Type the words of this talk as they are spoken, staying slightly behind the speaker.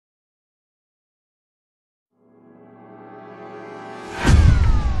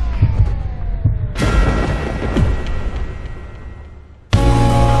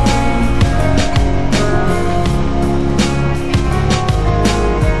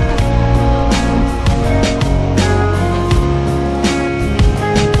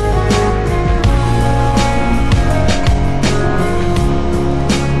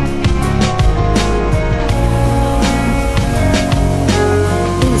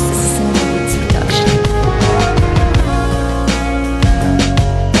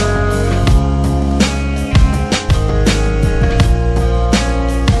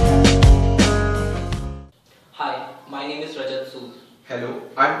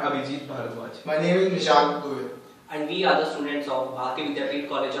My name is Nishant Dubey. And we are the students of B.V.Tech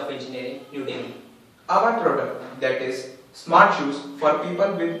College of Engineering, New Delhi. Our product, that is smart shoes for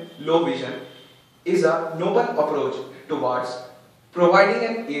people with low vision, is a noble approach towards providing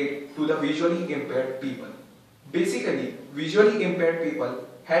an aid to the visually impaired people. Basically, visually impaired people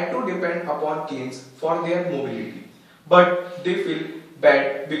had to depend upon canes for their mobility, but they feel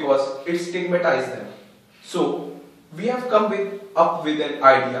bad because it stigmatized them. So, we have come up with an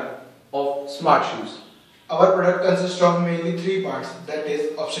idea of smart shoes. Our product consists of mainly three parts, that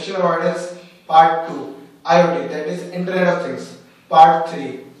is obstruction avoidance, part 2, IoT, that is Internet of Things, part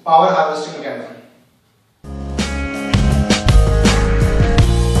 3, power harvesting mechanism.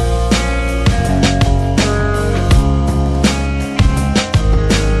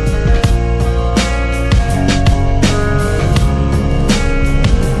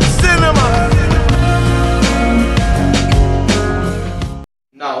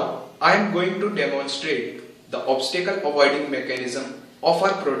 Now, I am going to demonstrate the obstacle avoiding mechanism of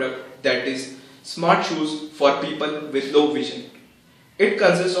our product, that is smart shoes for people with low vision. It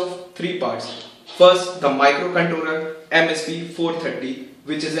consists of three parts. First, the microcontroller MSP430,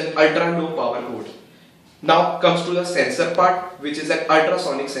 which is an ultra low power board. Now comes to the sensor part, which is an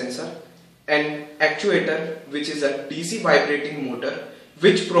ultrasonic sensor, an actuator, which is a DC vibrating motor,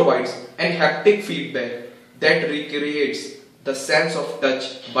 which provides an haptic feedback that recreates the sense of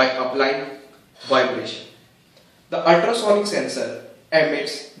touch by applying vibration. The ultrasonic sensor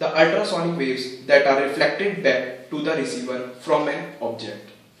emits the ultrasonic waves that are reflected back to the receiver from an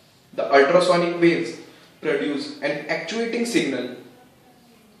object. The ultrasonic waves produce an actuating signal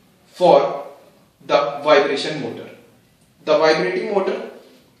for the vibration motor. The vibrating motor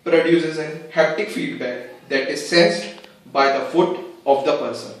produces a haptic feedback that is sensed by the foot of the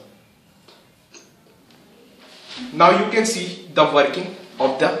person. Now you can see the working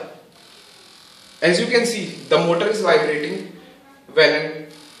of as you can see, the motor is vibrating when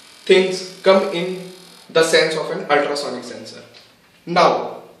things come in the sense of an ultrasonic sensor.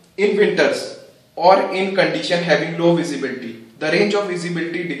 Now, in winters or in condition having low visibility, the range of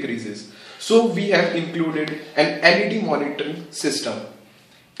visibility decreases. So we have included an LED monitoring system.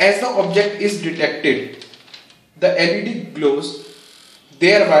 As the object is detected, the LED glows,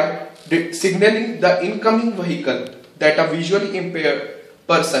 thereby signaling the incoming vehicle that a visually impaired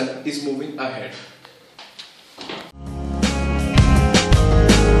person is moving ahead.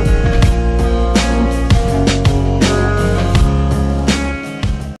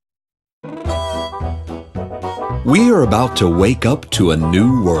 We are about to wake up to a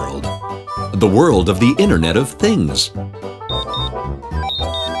new world, the world of the Internet of Things.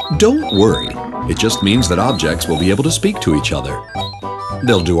 Don't worry, it just means that objects will be able to speak to each other.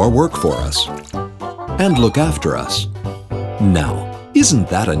 They'll do our work for us and look after us. Now, isn't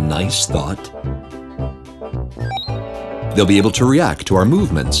that a nice thought? They'll be able to react to our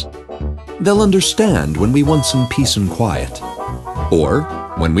movements. They'll understand when we want some peace and quiet, or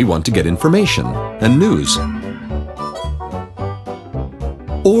when we want to get information and news,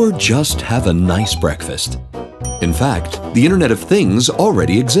 or just have a nice breakfast. In fact, the Internet of Things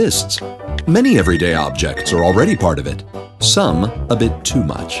already exists. Many everyday objects are already part of it, some a bit too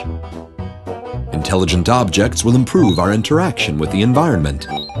much. Intelligent objects will improve our interaction with the environment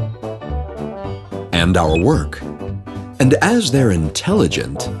and our work. And as they're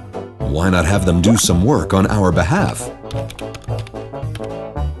intelligent, why not have them do some work on our behalf?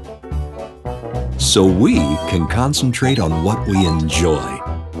 So we can concentrate on what we enjoy.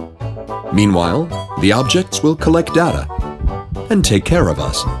 Meanwhile, the objects will collect data and take care of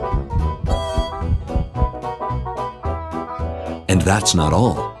us. And that's not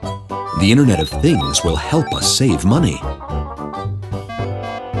all. The Internet of Things will help us save money.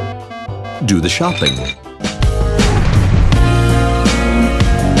 Do the shopping.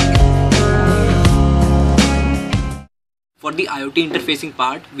 For the IoT interfacing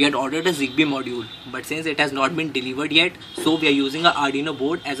part, we had ordered a Zigbee module, but since it has not been delivered yet, so we are using an Arduino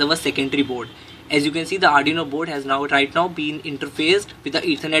board as our secondary board. As you can see, the Arduino board has right now been interfaced with the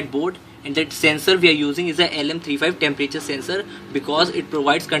Ethernet board, and that sensor we are using is a LM35 temperature sensor because it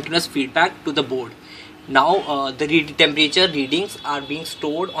provides continuous feedback to the board. Now the temperature readings are being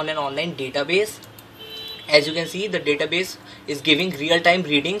stored on an online database. As you can see, the database is giving real-time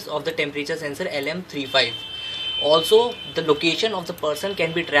readings of the temperature sensor LM35. Also, the location of the person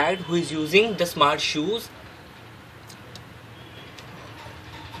can be tracked who is using the smart shoes.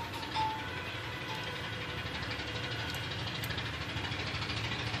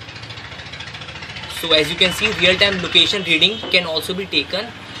 So as you can see, real-time location reading can also be taken,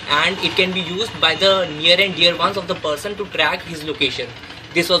 and it can be used by the near and dear ones of the person to track his location.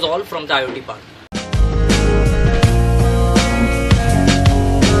 This was all from the IoT part.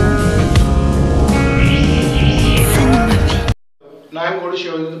 Now I am going to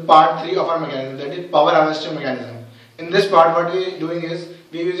show you the part 3 of our mechanism, that is power harvesting mechanism. In this part what we are doing is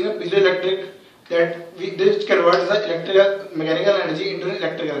we are using a piezoelectric this converts the electrical mechanical energy into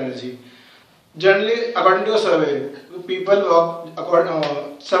electrical energy. Generally, according to a survey, people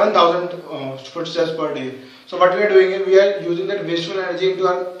walk 7,000 footsteps per day. So what we are doing is we are using that wasteful energy into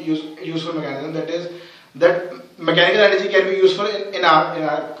our useful mechanism. That is, that mechanical energy can be useful in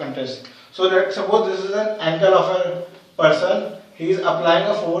our context. So that suppose this is an ankle of a person. He is applying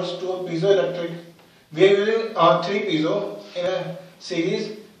a force to a piezoelectric. We are using 3 piezo in a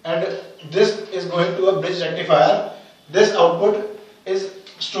series, and this is going to a bridge rectifier. This output is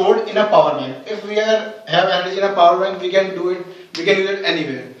stored in a power bank. If we have energy in a power bank, we can do it. We can use it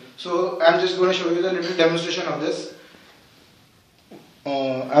anywhere. So I'm just going to show you the little demonstration of this.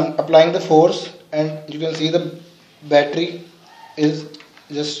 I'm applying the force, and you can see the battery is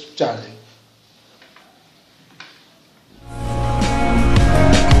just charging.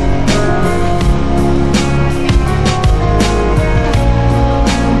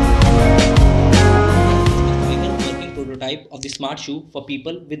 Prototype of the smart shoe for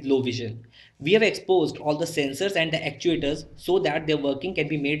people with low vision. We have exposed all the sensors and the actuators so that their working can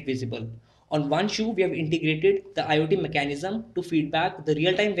be made visible. On one shoe, we have integrated the IoT mechanism to feedback the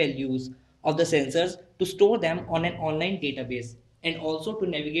real-time values of the sensors to store them on an online database and also to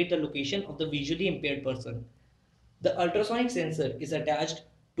navigate the location of the visually impaired person. The ultrasonic sensor is attached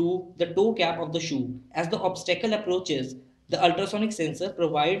to the toe cap of the shoe. As the obstacle approaches, the ultrasonic sensor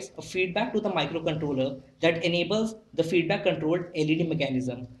provides a feedback to the microcontroller that enables the feedback controlled LED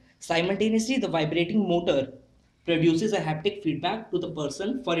mechanism. Simultaneously, the vibrating motor produces a haptic feedback to the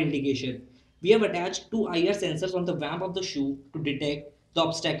person for indication. We have attached 2 IR sensors on the vamp of the shoe to detect the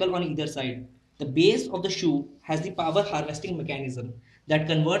obstacle on either side. The base of the shoe has the power harvesting mechanism that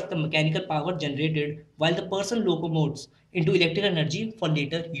converts the mechanical power generated while the person locomotes into electrical energy for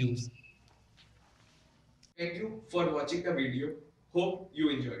later use. Thank you for watching the video. Hope you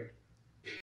enjoyed.